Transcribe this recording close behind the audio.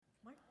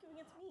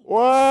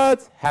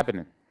What's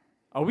happening?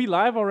 Are we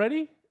live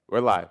already? We're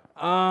live.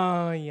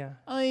 Oh, yeah.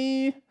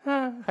 Hi.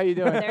 Huh. How you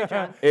doing? They're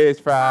drunk. It's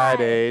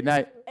Friday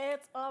night.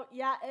 It's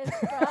Friday.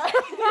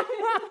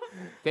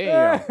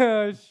 Damn.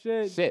 Oh,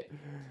 shit. Shit.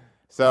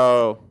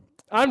 So,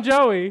 I'm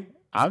Joey.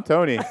 I'm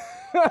Tony.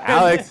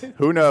 Alex,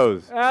 who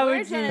knows?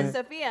 Alex Jen and is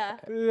Sophia.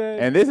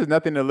 And this is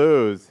Nothing to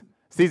Lose.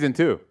 Season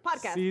 2.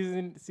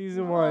 Podcast.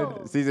 season Whoa.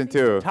 1. Season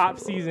 2. Top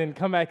season,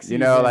 comeback season. You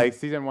know, like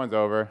season 1's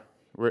over.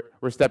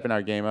 We're stepping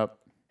our game up.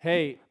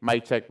 Hey,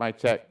 Mic check, mic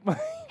check.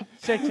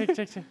 check.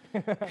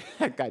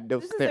 I got no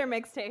This is their snip.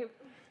 mixtape.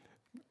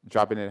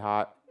 Dropping it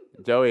hot.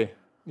 Joey,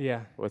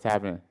 Yeah, what's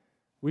happening?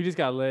 we just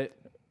got lit.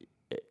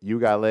 You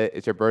got lit.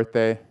 It's your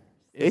birthday.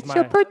 It's my-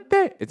 your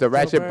birthday. It's a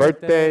ratchet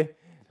birthday.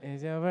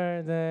 It's your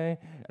birthday.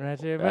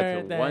 Ratchet That's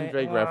birthday. one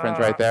Drake reference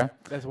right there.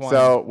 That's one.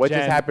 So what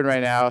just Jen. happened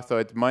right now? So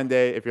it's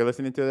Monday. If you're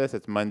listening to this,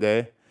 it's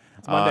Monday.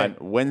 Monday.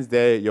 On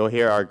Wednesday, you'll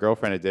hear our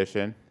girlfriend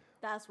edition.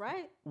 That's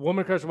right.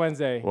 Woman Crush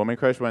Wednesday. Woman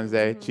Crush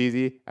Wednesday.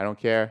 Cheesy. I don't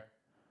care.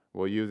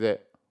 We'll use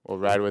it. We'll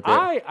ride with it.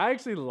 I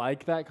actually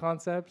like that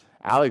concept.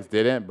 Alex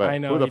didn't, but I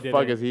know who the he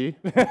fuck didn't. is he?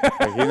 Like,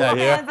 he's not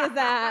here. Hands is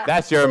that?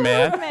 That's your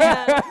man.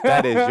 Man,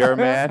 That is your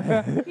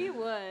man. he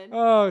would.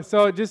 Oh,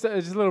 so just a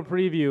little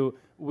preview.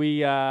 We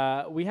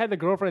had the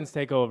girlfriends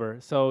take over.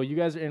 So you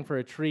guys are in for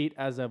a treat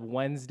as of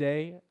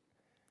Wednesday,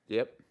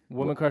 Yep.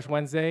 Woman Crush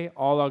Wednesday.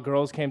 All our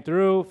girls came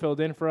through, filled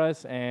in for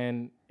us,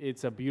 and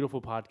it's a beautiful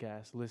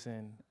podcast.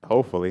 Listen.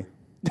 Hopefully.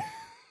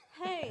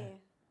 Hey,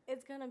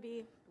 it's gonna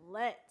be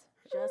lit,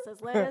 just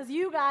as lit as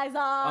you guys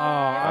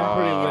are. I'm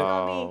pretty lit. It's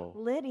gonna be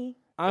litty.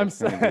 I'm It's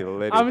so gonna be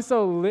litty. I'm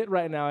so lit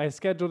right now. I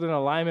scheduled an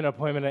alignment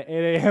appointment at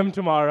 8 a.m.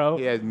 tomorrow.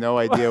 He has no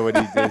idea what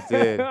he just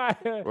did.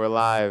 We're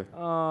live.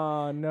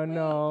 Oh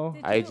no.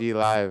 Did you- IG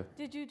live.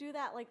 Did you do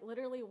that like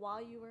literally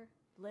while you were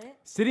lit?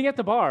 Sitting at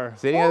the bar.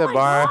 Sitting Oh at the my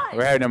bar. God.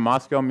 We're having a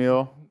Moscow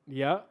mule.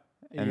 Yep.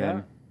 And yeah.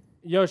 then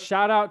Yo,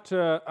 shout out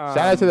to shout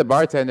out to the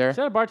bartender.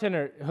 shout out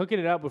bartender hooking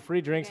it up with free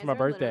You drinks guys for my are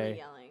literally birthday.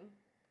 Yelling.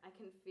 I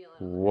can feel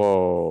it.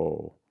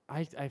 Whoa.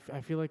 I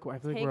feel like Take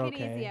we're it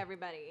okay. easy,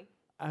 everybody.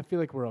 I feel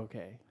like we're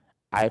okay.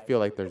 I feel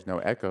like there's no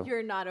echo.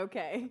 You're not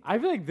okay. I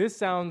feel like this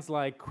sounds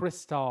like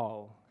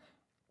Crystal.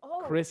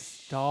 Oh,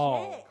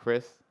 Crystal. shit.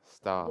 Chris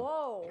Stahl.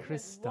 Whoa.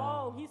 Crystal.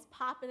 Whoa, he's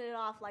popping it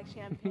off like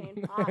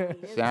champagne poppy.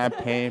 isn't he?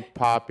 Champagne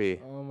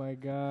Poppy. Oh my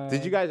god.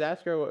 Did you guys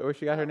ask her where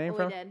she got her name we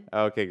from? did.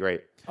 Okay,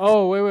 great.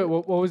 Oh wait.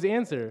 What was the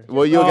answer?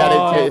 Well, you Oh.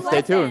 gotta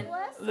stay tuned.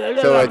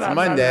 Listen. So it's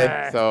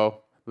Monday.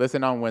 So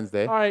listen on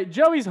Wednesday. All right,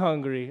 Joey's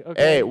hungry.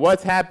 Okay. Hey,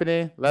 what's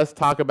happening? Let's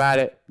talk about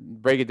it.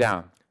 Break it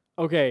down.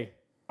 Okay.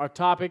 Our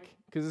topic,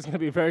 because it's gonna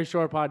be a very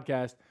short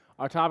podcast.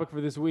 Our topic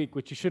for this week,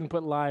 which you shouldn't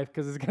put live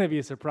because it's gonna be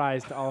a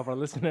surprise to all of our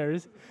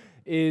listeners,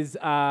 is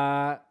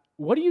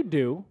what do you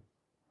do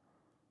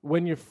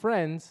when your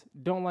friends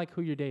don't like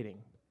who you're dating?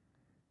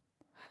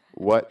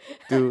 What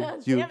do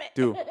you Damn it.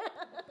 do?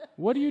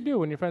 What do you do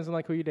when your friends don't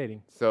like who you're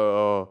dating?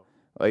 So,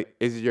 like,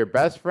 is it your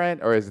best friend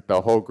or is it the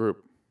whole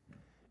group?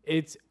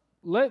 It's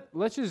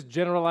let's just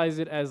generalize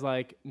it as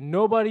like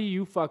nobody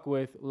you fuck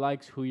with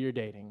likes who you're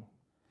dating.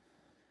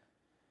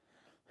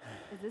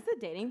 Is this a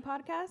dating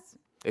podcast?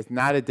 It's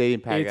not a dating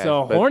podcast. It's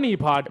a horny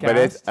podcast. But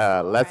it's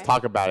let's Okay.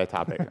 talk about it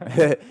topic.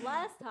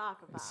 Let's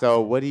talk about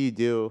So, what do you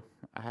do?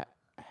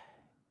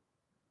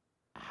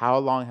 How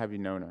long have you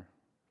known her?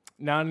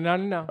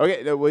 No.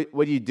 Okay,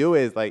 what you do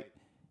is like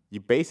you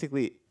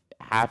basically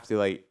have to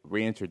like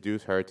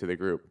reintroduce her to the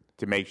group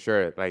to make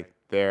sure like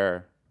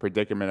their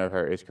predicament of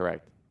her is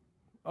correct.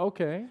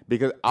 Okay.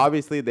 Because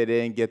obviously they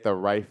didn't get the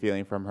right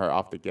feeling from her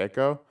off the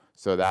get-go,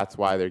 so that's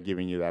why they're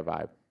giving you that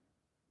vibe.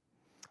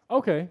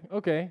 Okay.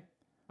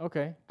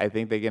 I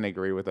think they can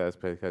agree with us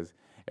because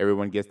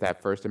everyone gets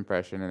that first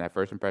impression, and that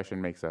first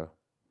impression makes a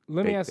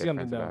Let me big ask you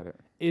something difference though. about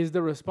it. Is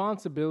the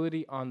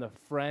responsibility on the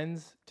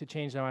friends to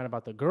change their mind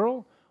about the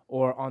girl,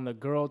 or on the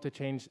girl to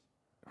change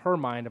her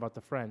mind about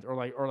the friends, or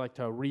like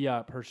to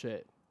re-up her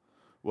shit?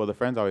 Well, the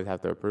friends always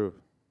have to approve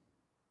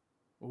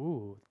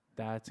Ooh,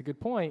 that's a good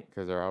point.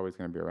 because they're always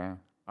going to be around.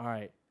 All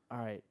right.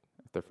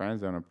 If the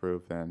friends don't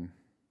approve, then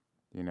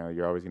you know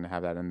you're always going to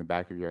have that in the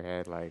back of your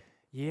head, like.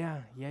 Yeah.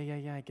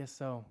 I guess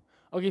so.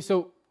 Okay,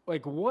 so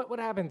like, what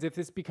happens if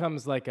this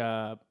becomes like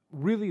a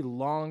really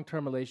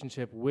long-term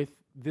relationship with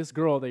this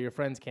girl that your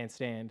friends can't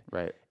stand,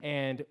 Right.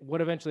 and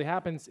what eventually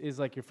happens is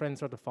like your friends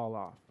start to fall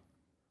off?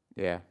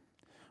 Yeah.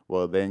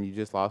 Well, then you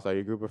just lost all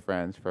your group of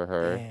friends for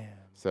her. Damn.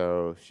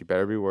 So she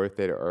better be worth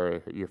it,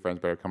 or your friends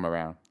better come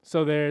around.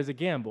 So there's a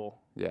gamble.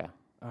 Yeah.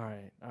 All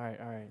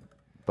right.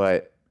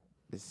 But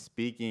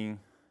speaking,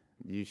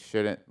 you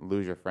shouldn't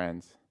lose your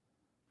friends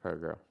for a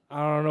girl.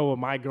 I don't know what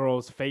my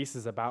girl's face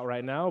is about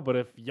right now, but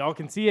if y'all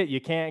can see it,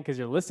 you can't because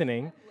you're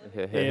listening.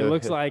 It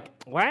looks like,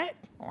 what?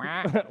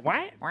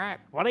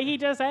 What did he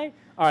just say?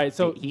 All right,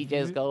 so He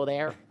just go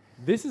there.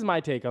 this is my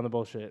take on the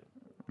bullshit.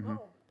 Oh.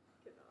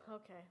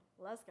 Okay,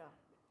 let's go.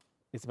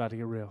 It's about to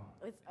get real.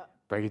 It's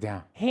Break it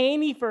down. Hey,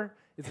 Neefer.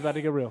 It's about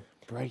to get real.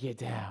 Break it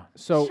down.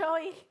 So,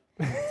 Joey.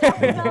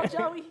 No,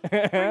 Joey.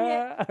 Bring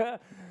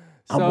it.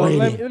 so waiting.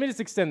 let me just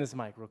extend this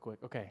mic real quick.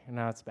 Okay,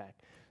 now it's back.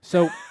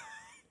 So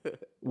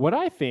What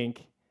I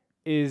think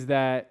is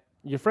that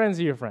your friends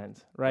are your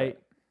friends, right?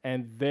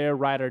 And they're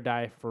ride or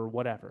die for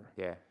whatever.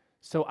 Yeah.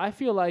 So I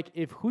feel like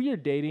if who you're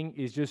dating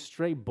is just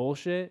straight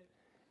bullshit,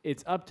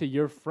 it's up to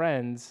your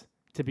friends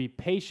to be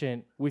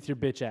patient with your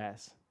bitch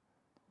ass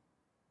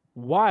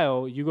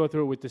while you go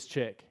through it with this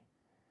chick.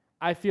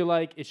 I feel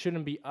like it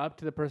shouldn't be up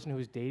to the person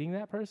who's dating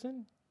that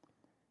person.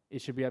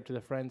 It should be up to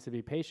the friends to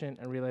be patient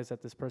and realize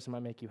that this person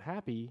might make you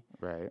happy.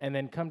 Right. And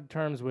then come to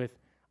terms with,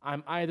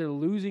 I'm either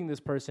losing this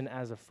person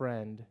as a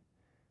friend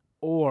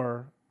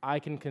or I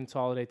can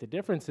consolidate the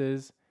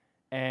differences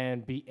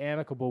and be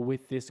amicable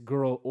with this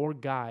girl or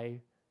guy,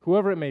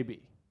 whoever it may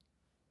be.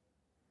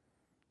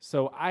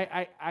 So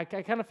I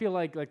kind of feel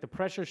like the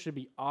pressure should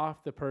be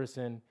off the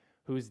person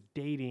who's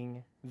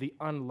dating the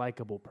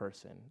unlikable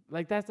person.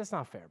 Like that's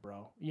not fair,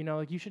 bro. You know,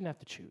 like you shouldn't have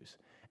to choose.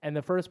 And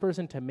the first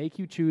person to make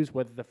you choose,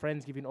 whether the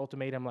friends give you an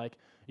ultimatum like,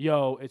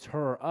 yo, it's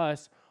her or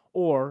us,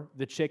 or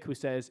the chick who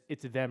says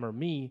it's them or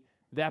me,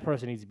 that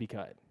person needs to be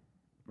cut.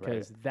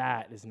 Because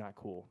that is not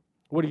cool.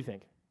 What do you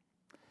think?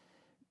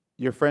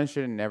 Your friends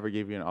should never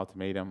give you an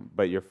ultimatum,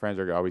 but your friends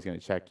are always going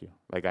to check you.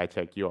 Like I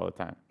check you all the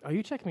time. Oh,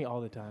 you check me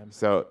all the time.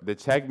 So the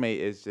checkmate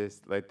is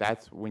just like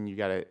that's when you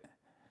gotta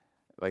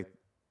like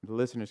the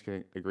listeners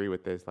can agree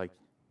with this. Like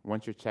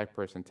once your check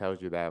person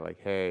tells you that, like,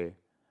 hey,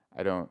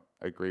 I don't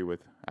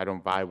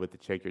vibe with the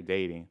chick you're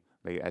dating.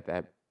 Like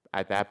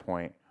at that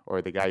point,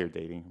 or the guy you're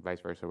dating,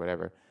 vice versa,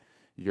 whatever.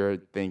 You're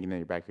thinking in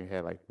your back of your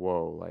head, like,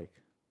 whoa, like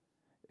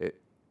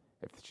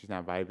if she's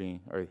not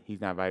vibing or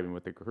he's not vibing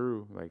with the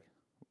crew, like,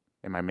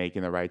 am I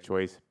making the right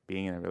choice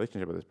being in a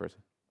relationship with this person?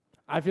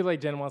 I feel like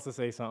Jen wants to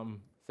say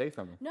something. Say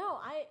something. No,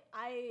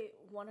 I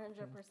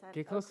 100%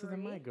 Get close to the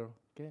agree. mic, girl.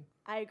 Get in.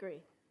 I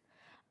agree.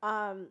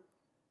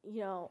 You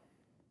know,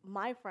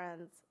 my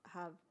friends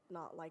have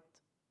not liked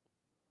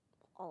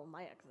all of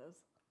my exes.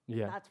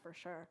 Yeah. That's for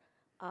sure.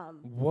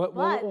 What?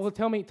 Well,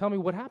 tell me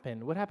what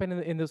happened. What happened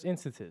in those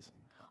instances?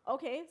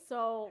 Okay,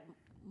 so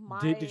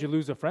Did you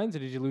lose a friend or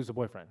did you lose a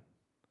boyfriend?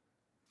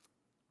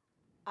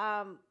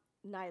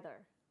 Neither.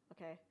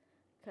 Okay,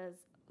 because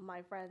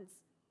my friends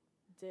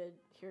did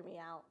hear me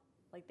out.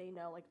 Like they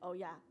know, like, oh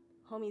yeah,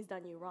 homie's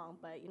done you wrong,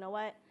 but you know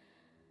what?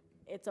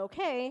 It's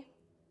okay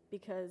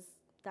because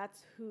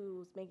that's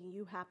who's making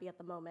you happy at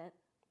the moment,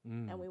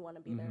 and we want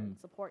to be there and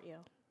support you.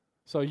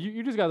 So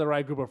you just got the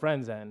right group of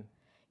friends then.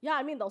 Yeah,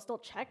 I mean, they'll still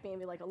check me and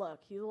be like, look,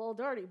 he's a little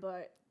dirty,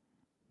 but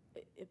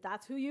if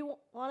that's who you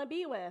want to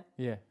be with,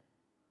 Yeah.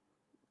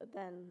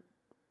 then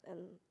and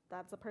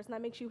that's the person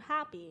that makes you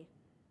happy,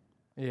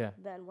 Yeah.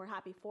 then we're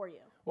happy for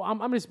you. Well,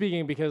 I'm just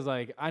speaking because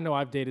like I know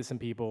I've dated some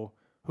people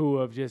who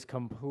have just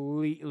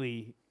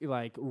completely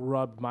like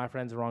rubbed my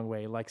friends the wrong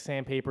way, like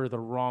sandpaper the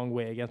wrong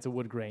way against a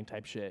wood grain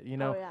type shit, you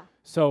know? Oh, yeah.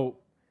 So,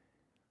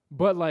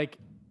 but like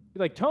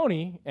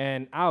Tony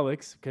and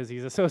Alex, because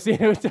he's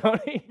associated with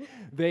Tony,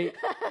 they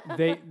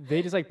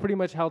just like pretty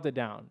much held it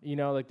down, you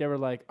know? Like they were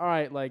like, all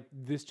right, like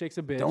this chick's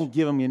a bitch. Don't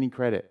give him any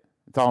credit.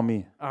 It's all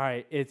me. All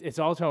right, it's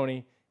all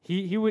Tony.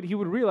 He would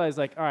realize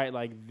like, all right,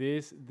 like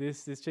this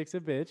chick's a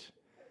bitch,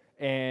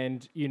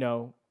 and you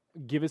know,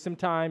 give it some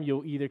time.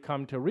 You'll either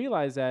come to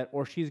realize that,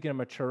 or she's gonna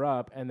mature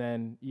up and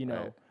then you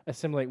know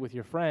assimilate with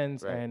your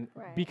friends, and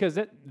because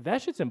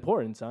that shit's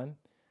important, son.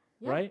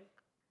 Yeah. Right?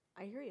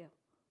 I hear you.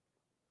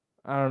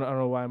 I don't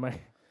know why my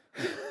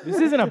this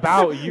isn't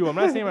about you. I'm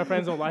not saying my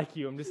friends don't like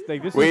you. I'm just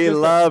like this. We is just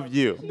love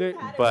you,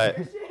 but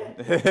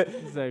this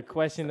is a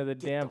question of the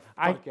damn.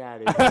 I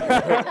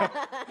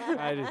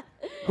just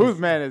whose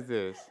man is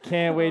this?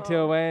 can't wait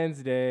till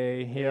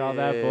Wednesday. Hear all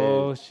that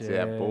bullshit.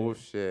 That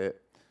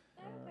bullshit.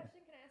 I have a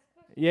question. Can I ask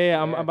a question?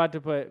 Yeah, I'm about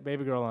to put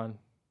baby girl on.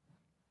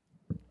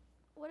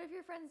 What if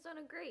your friends don't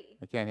agree?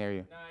 I can't hear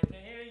you. No, I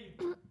can't hear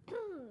you.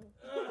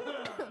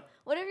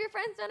 What if your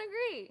friends don't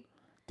agree?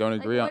 Don't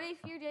Like, agree on. what if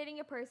you're dating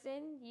a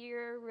person,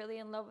 you're really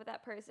in love with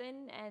that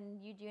person,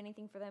 and you do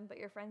anything for them, but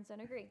your friends don't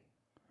agree?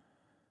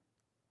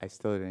 I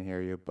still didn't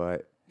hear you,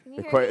 but Can The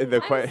you que- hear me? the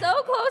I'm que-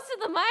 so close to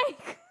the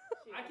mic.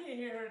 I can't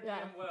hear her Yeah.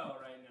 damn well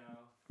right now.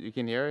 you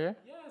can hear her.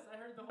 Yes, I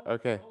heard the whole,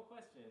 Okay. the whole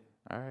question.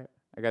 All right.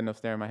 I got no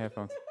snare in my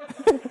headphones.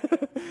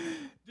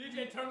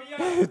 DJ, turn me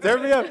up.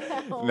 Turn me up.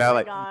 Oh Now, my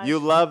like gosh. you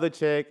love the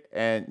chick,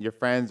 and your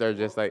friends are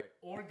just like,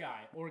 or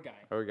guy.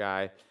 "Oh,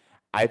 guy."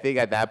 I think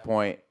at that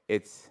point,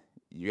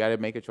 you got to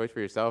make a choice for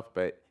yourself.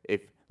 But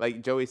if,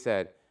 like Joey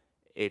said,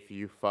 if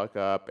you fuck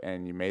up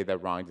and you made that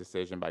wrong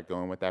decision by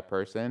going with that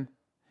person,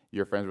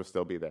 your friends will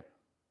still be there.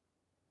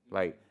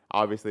 Like,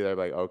 obviously, they're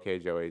like, okay,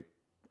 Joey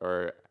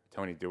or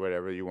Tony, do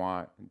whatever you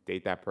want.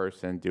 Date that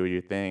person, do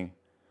your thing.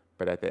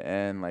 But at the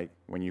end, like,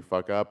 when you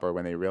fuck up or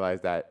when they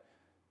realize that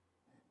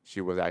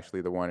she was actually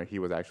the one or he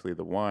was actually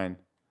the one,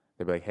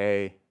 they'll be like,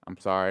 hey, I'm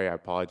sorry. I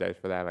apologize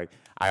for that. Like,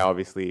 I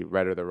obviously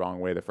read her the wrong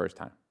way the first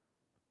time.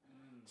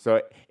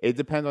 So it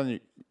depends on you.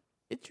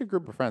 It's your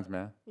group of friends,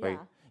 man. Like,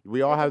 Yeah.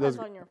 we all have those.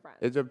 Depends on your friends.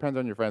 It depends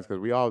on your friends because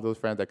we all have those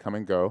friends that come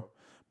and go.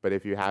 But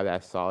if you have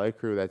that solid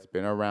crew that's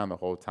been around the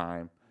whole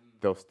time,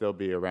 they'll still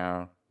be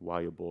around while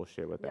you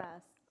bullshit with that.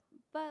 Yes.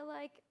 But,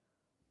 like,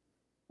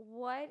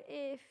 what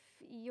if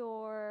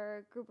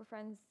your group of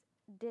friends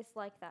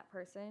dislike that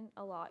person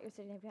a lot, your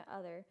significant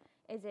other,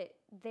 is it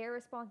their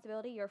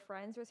responsibility, your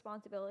friend's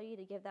responsibility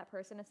to give that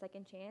person a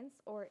second chance,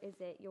 or is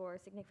it your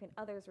significant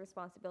other's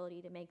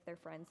responsibility to make their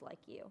friends like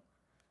you?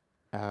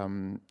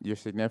 Your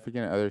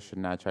significant other should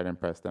not try to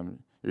impress them.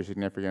 Your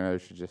significant other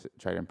should just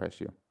try to impress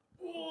you.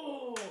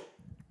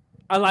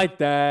 I like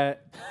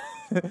that.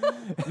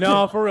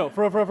 No, for real.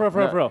 For real.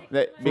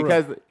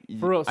 Because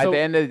For real. at So- the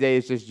end of the day,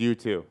 it's just you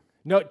two.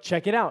 No,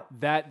 check it out.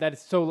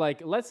 That's so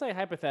like, let's say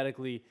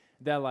hypothetically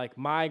that like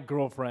my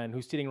girlfriend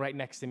who's sitting right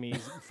next to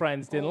me's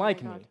friends didn't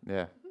like me.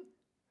 Yeah.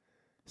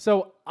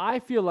 So I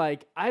feel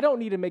like I don't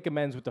need to make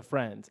amends with the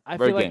friends. I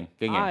Bird feel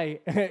gang,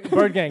 like gang,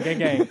 Bird gang, gang,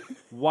 gang.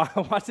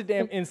 Watch the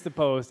damn Insta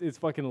post. It's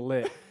fucking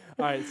lit.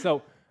 All right,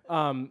 so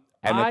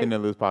At Nothing to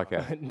Lose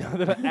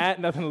podcast. at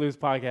Nothing to Lose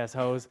podcast,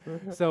 hoes.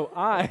 So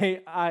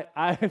I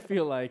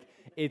feel like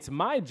it's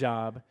my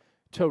job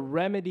to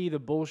remedy the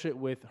bullshit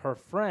with her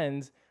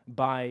friends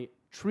by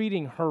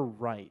treating her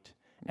right.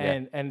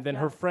 Yeah. And then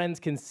her friends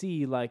can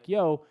see like,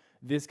 yo,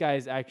 this guy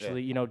is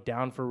actually,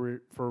 down for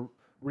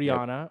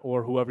Rihanna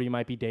or whoever you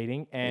might be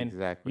dating. And,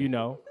 Exactly.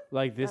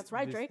 like this. That's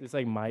right, this, Drake. This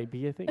like might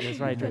be a thing. That's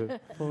right, Drake.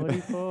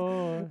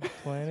 44,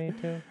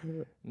 22.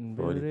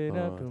 Build it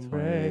up and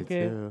break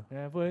it. 22.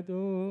 Halfway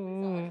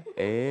through.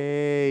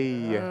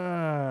 Hey.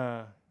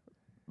 Ah.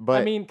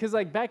 But I mean, because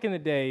like back in the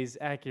days,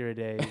 accurate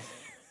days,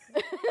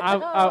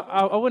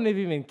 I wouldn't have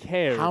even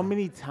cared. how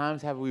many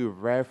times have we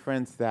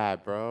referenced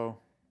that, bro?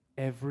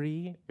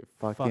 Every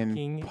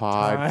Fucking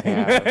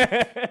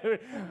podcast.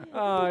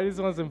 Oh, I just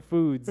want some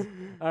foods.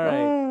 All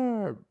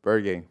right.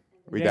 Bird gang.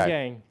 We Gang, died.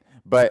 gang.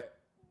 But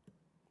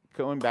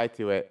going back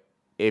to it,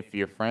 if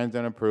your friends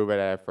don't approve it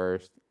at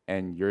first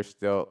and you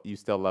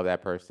still love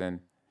that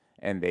person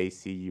and they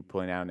see you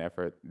putting out an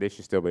effort, they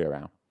should still be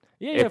around.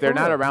 Yeah, If they're for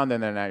not real. around,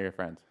 then they're not your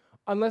friends.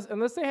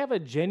 Unless they have a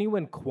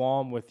genuine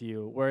qualm with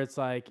you, where it's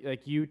like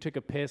you took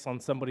a piss on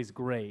somebody's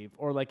grave,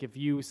 or like if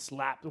you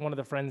slapped one of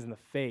the friends in the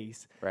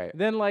face, Right.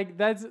 Then like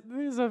that's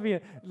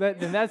Sophia.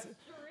 Then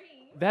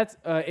that's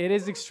it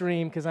is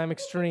extreme because I'm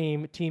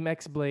extreme. Team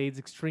X Blades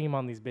extreme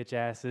on these bitch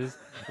asses.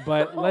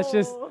 But let's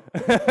just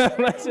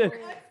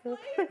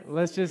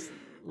let's just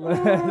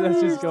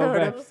go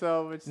back.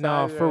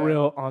 No, for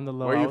real, on the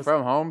low. Where I you was-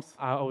 from, Holmes?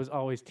 I was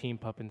always Team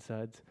Pup and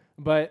Suds.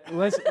 But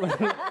let's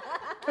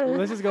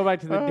just go back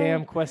to the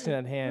damn question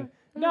at hand.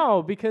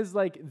 No, because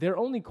like their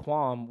only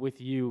qualm with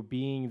you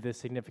being the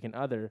significant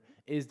other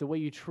is the way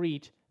you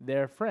treat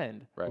their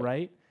friend,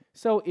 right?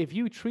 So if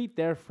you treat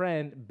their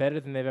friend better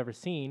than they've ever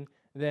seen,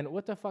 then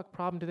what the fuck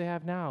problem do they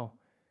have now?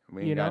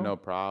 We ain't got no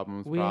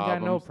problems. We ain't got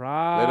no Little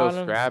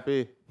problems.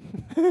 Scrappy.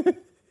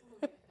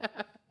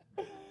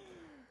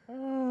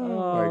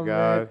 Oh my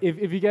God.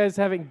 If you guys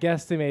haven't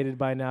guesstimated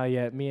by now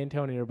yet, me and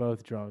Tony are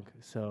both drunk.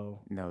 So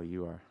No,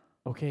 you are.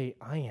 okay,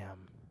 I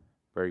am.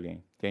 Bird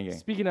gang. Gang gang.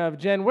 Speaking of,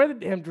 Jen, where are the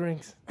damn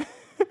drinks?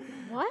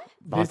 What?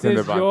 This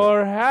is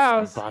your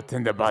house.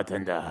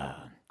 Bartender.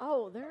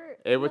 Oh, they're.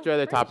 Hey, what's your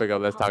other topic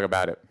of? Let's talk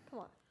about it. Come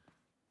on.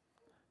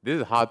 This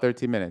is hot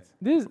 13 minutes.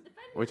 This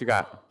What you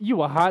got?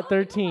 you a hot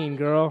 13,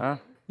 girl. Huh?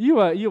 You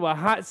a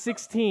hot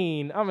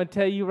 16. I'm gonna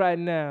tell you right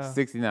now.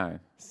 69.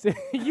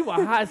 You a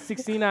hot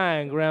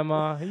 69,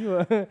 grandma. You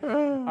a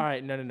all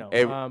right? No.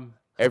 Hey,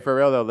 Hey, for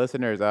real though,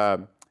 listeners,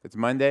 it's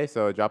Monday,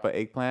 so drop an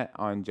eggplant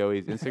on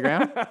Joey's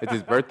Instagram. It's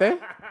his birthday.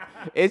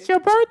 It's your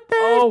birthday.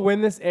 Oh,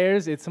 when this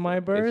airs, it's my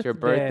birthday. It's your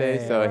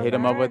birthday, so hit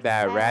him up with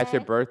that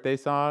ratchet birthday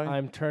song.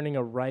 I'm turning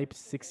a ripe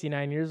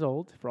 69 years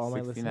old for all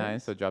my 69,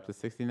 listeners. so drop the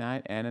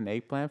 69 and an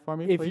eggplant for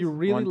me, If please. you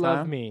really One love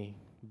time. me,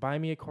 buy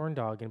me a corn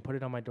dog and put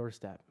it on my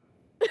doorstep.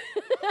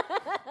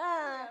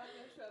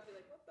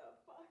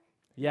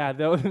 Yeah,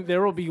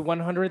 there will be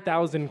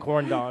 100,000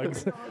 corn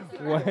dogs.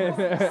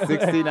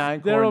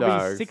 69 There corn will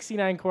dogs. be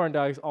 69 corn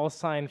dogs, all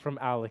signed from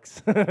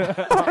Alex.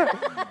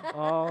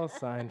 All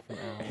signed from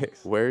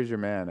Alex. Where's your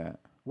man at?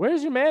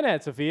 Where's your man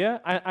at,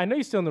 Sophia? I know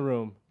you're still in the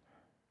room.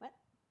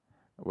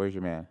 Where's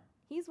your man?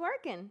 He's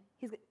working.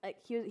 He's like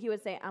he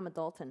would say, "I'm a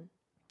Dalton."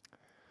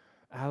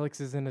 Alex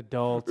is an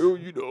adult.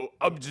 you know,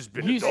 I'm just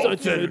been He's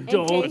such an In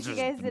adult. case you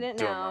guys didn't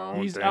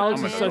know,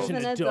 Alex is such He's an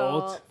an adult.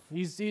 adult.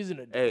 He's an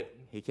adult. Hey,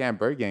 he can't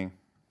bird gang.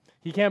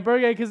 He can't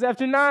burger because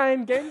after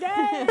 9, gang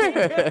gang.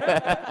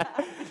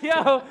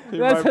 Yo,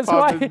 might that's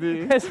pop why. his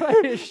knee. That's why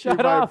it shut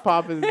He might off.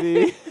 pop his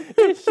knee.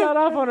 It shut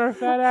off on our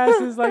fat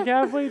asses like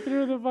halfway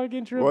through the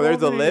fucking trip. Well,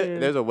 there's a over here.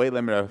 there's a weight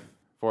limit of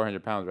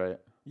 400 pounds, right?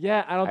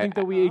 Yeah, I don't think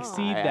that we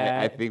exceed I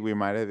that. think we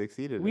might have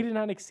exceeded We it. did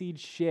not exceed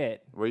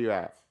shit. Where you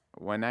at?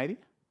 190?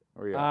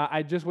 Where you at?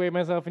 I just weighed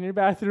myself in your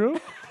bathroom.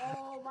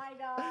 oh my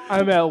god.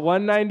 I'm at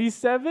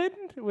 197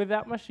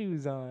 without my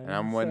shoes on. And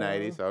I'm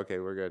 190, so okay,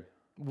 we're good.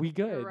 We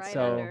good. You're right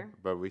so under.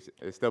 But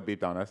it still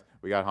beeped on us.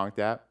 We got honked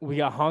at. we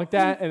got honked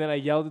at, and then I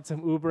yelled at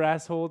some Uber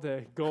asshole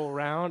to go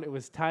around. It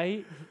was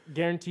tight.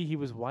 Guarantee he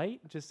was white.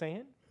 Just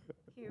saying.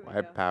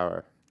 White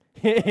power.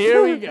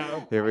 Here we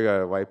go. Here we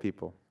go, white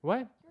people. What?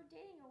 You're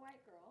dating a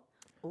white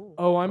girl.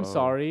 Oh, I'm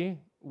sorry.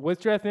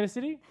 What's your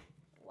ethnicity?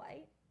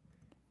 White.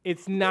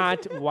 It's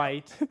not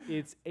white.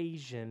 It's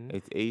Asian.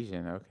 It's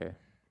Asian, okay.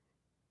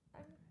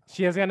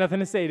 She has got nothing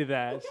to say to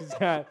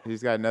that.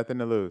 He's got nothing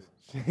to lose.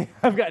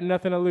 I've got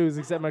nothing to lose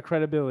except my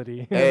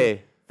credibility.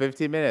 Hey,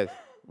 15 minutes.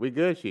 We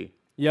good, she.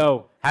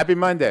 Yo, Happy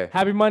Monday.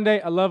 happy Monday.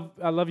 I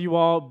love you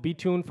all. Be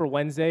tuned for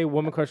Wednesday,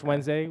 Woman Crush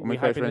Wednesday. Woman We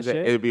Crush hyping the Wednesday.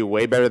 shit. It'll be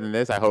way better than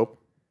this, I hope.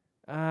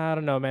 I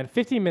don't know, man.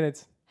 15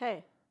 minutes.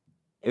 Hey,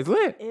 It's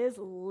lit. is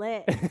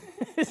lit.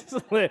 It's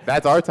lit.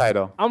 That's our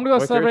title. I'm gonna go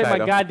What's your celebrate my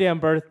title? goddamn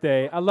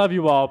birthday. I love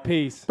you all.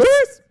 Peace.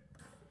 Peace.